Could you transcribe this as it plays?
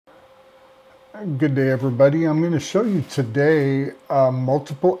Good day, everybody. I'm going to show you today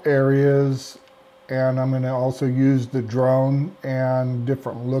multiple areas, and I'm going to also use the drone and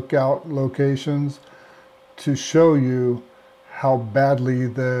different lookout locations to show you how badly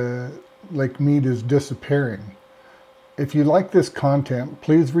the Lake Mead is disappearing. If you like this content,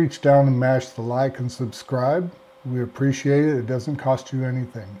 please reach down and mash the like and subscribe. We appreciate it. It doesn't cost you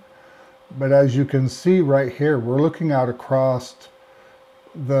anything. But as you can see right here, we're looking out across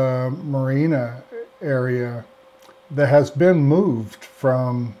the marina area that has been moved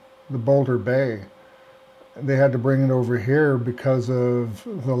from the Boulder Bay. They had to bring it over here because of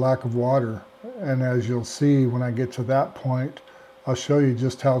the lack of water. And as you'll see when I get to that point, I'll show you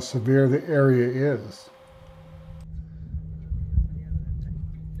just how severe the area is.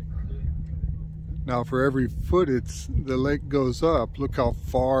 Now for every foot the lake goes up, look how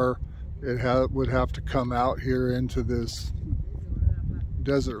far it would have to come out here into this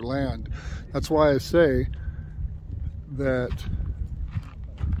desert land. That's why I say that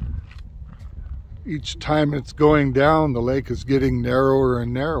each time it's going down, the lake is getting narrower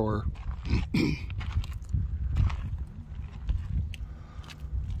and narrower.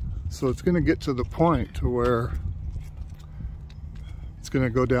 So it's going to get to the point to where it's going to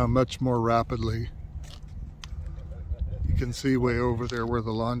go down much more rapidly. You can see way over there where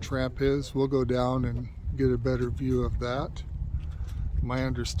the launch ramp is. We'll go down and get a better view of that. My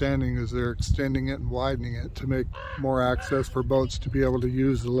understanding is they're extending it and widening it to make more access for boats to be able to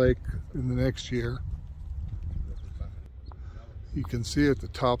use the lake in the next year. You can see at the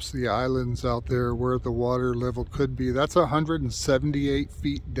tops of the islands out there where the water level could be. That's 178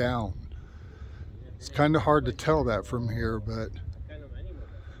 feet down. It's kind of hard to tell that from here, but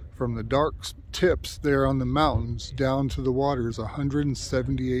from the dark tips there on the mountains down to the water is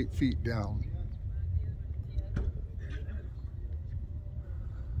 178 feet down.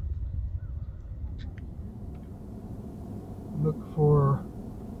 Look for,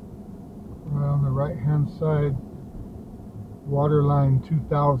 on the right hand side, waterline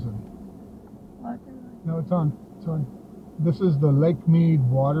 2000. No, it's on. This is the Lake Mead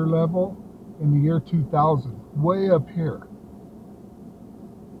water level in the year 2000, way up here.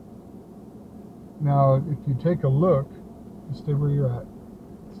 Now, if you take a look, stay where you're at.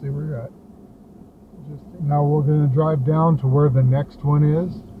 Now we're going to drive down to where the next one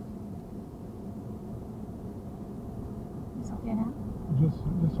is. Just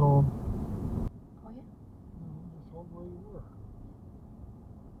hold. Oh, yeah? Just hold where you were.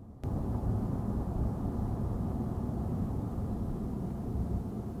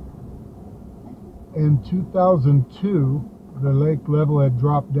 In 2002, the lake level had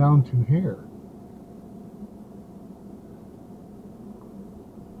dropped down to here.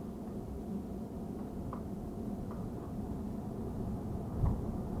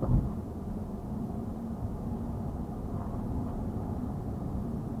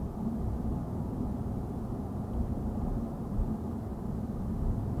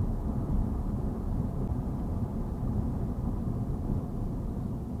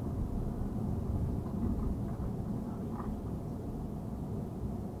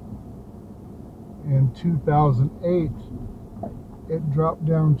 In 2008, it dropped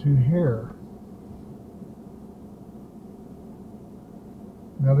down to here.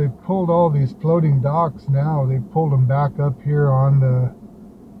 Now they've pulled all these floating docks now. They've pulled them back up here on the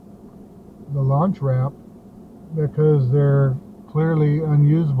launch ramp because they're clearly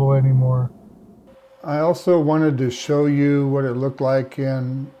unusable anymore. I also wanted to show you what it looked like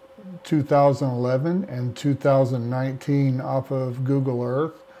in 2011 and 2019 off of Google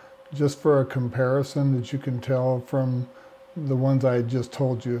Earth, just for a comparison that you can tell from the ones I just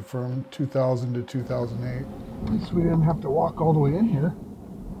told you from 2000 to 2008. At least we didn't have to walk all the way in here.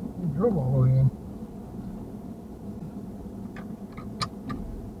 We drove all the way in.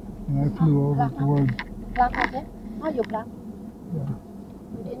 And I flew over towards... Yeah.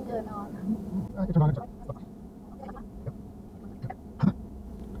 You didn't turn on. I can turn on.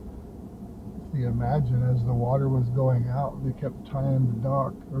 You imagine as the water was going out, they kept tying the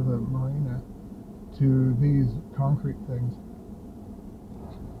dock or the marina to these concrete things.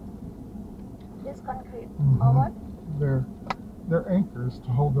 This concrete, Mm-hmm. or what? They're anchors to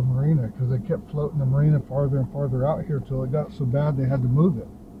hold the marina because they kept floating the marina farther and farther out here till it got so bad they had to move it.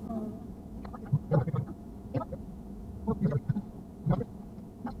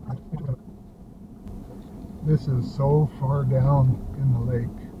 This is so far down in the lake.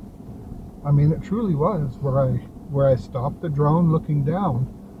 I mean, it truly was where I stopped the drone looking down.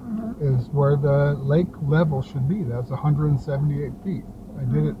 Is where the lake level should be. That's 178 feet. I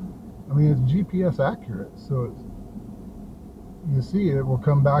did it. I mean, it's GPS accurate, so you see it will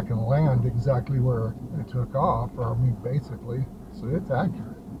come back and land exactly where it took off, or I mean basically, so it's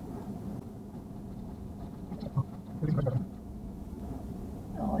accurate.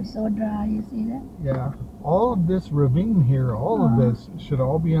 Oh, it's so dry, you see that? Yeah, all of this ravine here, all of this should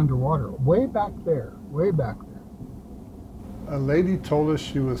all be underwater. Way back there, way back there. A lady told us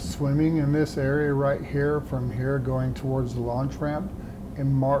she was swimming in this area right here, from here going towards the launch ramp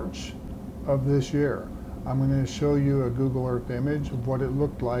in March of this year. I'm going to show you a Google Earth image of what it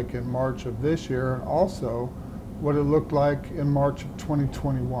looked like in March of this year, and also what it looked like in March of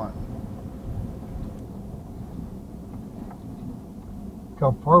 2021.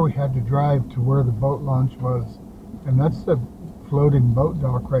 How far we had to drive to where the boat launch was, and that's the floating boat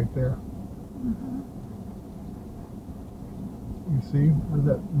dock right there. You see where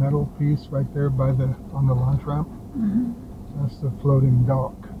that metal piece right there by the on the launch ramp? That's the floating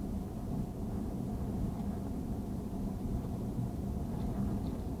dock.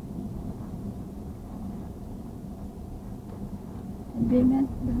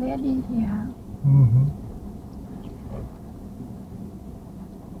 The lady here.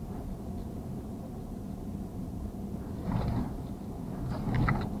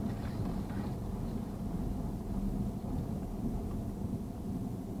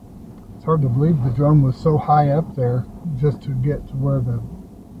 It's hard to believe the drone was so high up there just to get to where the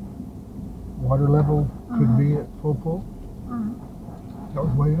water level could be at full pull. That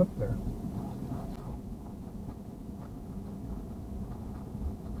was way up there.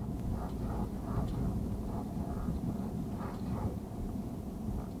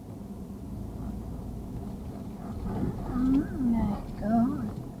 Oh my God.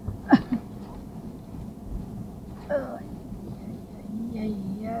 Oh,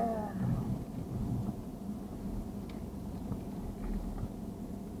 yeah.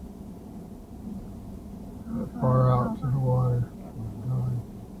 Far out to the water.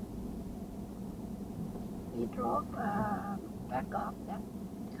 We drove back off that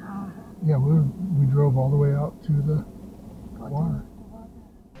car. Yeah, we drove all the way out to the water.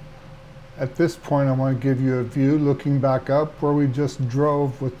 At this point, I want to give you a view looking back up where we just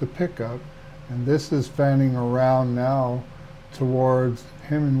drove with the pickup, and this is fanning around now towards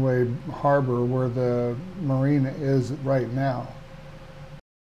Hemingway Harbor where the marina is right now.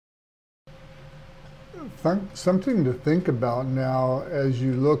 Something to think about now as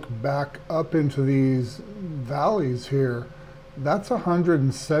you look back up into these valleys here. That's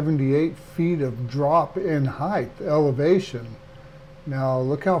 178 feet of drop in height, elevation. Now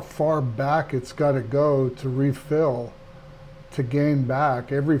look how far back it's got to go to refill, to gain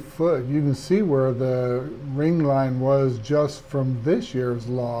back every foot. You can see where the ring line was just from this year's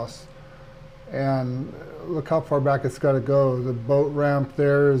loss. And look how far back it's got to go. The boat ramp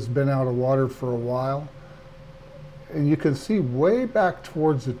there has been out of water for a while. And you can see way back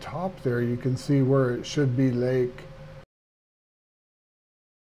towards the top there, you can see where it should be lake.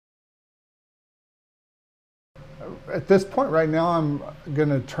 At this point right now, I'm going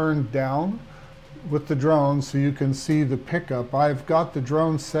to turn down with the drone so you can see the pickup. I've got the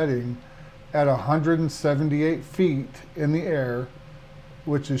drone setting at 178 feet in the air,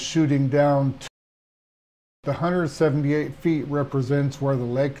 which is shooting down. The 178 feet represents where the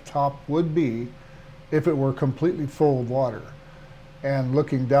lake top would be if it were completely full of water. And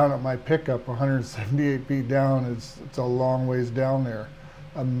looking down at my pickup 178 feet down, it's a long ways down there.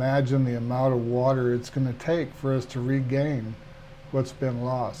 Imagine the amount of water it's going to take for us to regain what's been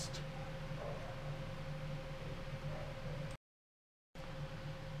lost.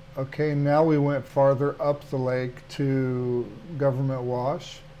 Okay, now we went farther up the lake to Government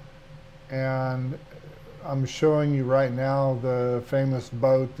Wash, and I'm showing you right now the famous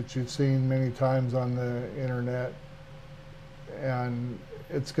boat that you've seen many times on the internet, and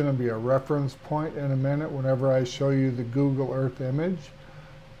it's going to be a reference point in a minute whenever I show you the Google Earth image,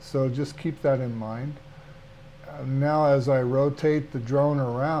 so just keep that in mind. Now as I rotate the drone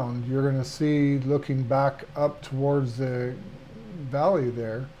around, you're going to see, looking back up towards the valley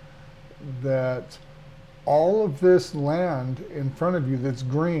there, that all of this land in front of you that's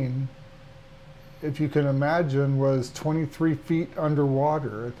green, if you can imagine, was 23 feet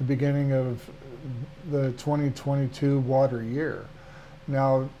underwater at the beginning of the 2022 water year.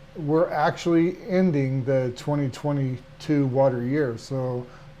 Now, we're actually ending the 2022 water year, so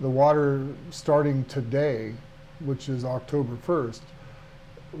the water starting today, which is October 1st,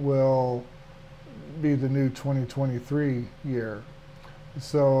 will be the new 2023 year.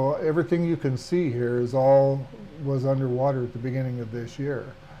 So everything you can see here was underwater at the beginning of this year.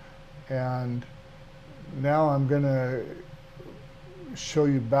 And now I'm going to show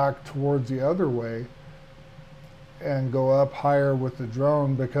you back towards the other way, and go up higher with the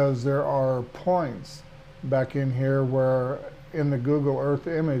drone, because there are points back in here where in the Google Earth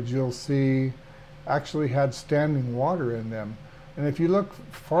image you'll see actually had standing water in them. And if you look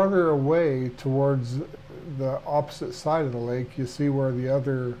farther away towards the opposite side of the lake, you see where the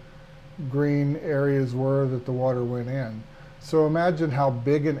other green areas were that the water went in. So imagine how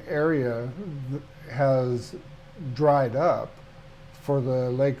big an area has dried up for the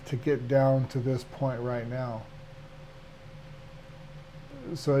lake to get down to this point right now.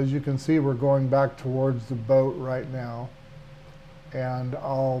 So as you can see, we're going back towards the boat right now, and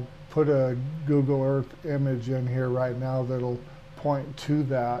I'll put a Google Earth image in here right now that'll point to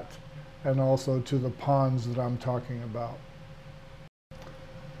that, and also to the ponds that I'm talking about.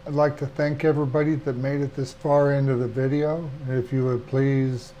 I'd like to thank everybody that made it this far into the video. If you would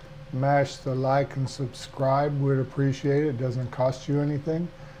please mash the like and subscribe, we'd appreciate it. It doesn't cost you anything.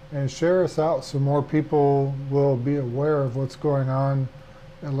 And share us out so more people will be aware of what's going on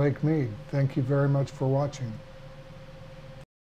at Lake Mead. Thank you very much for watching.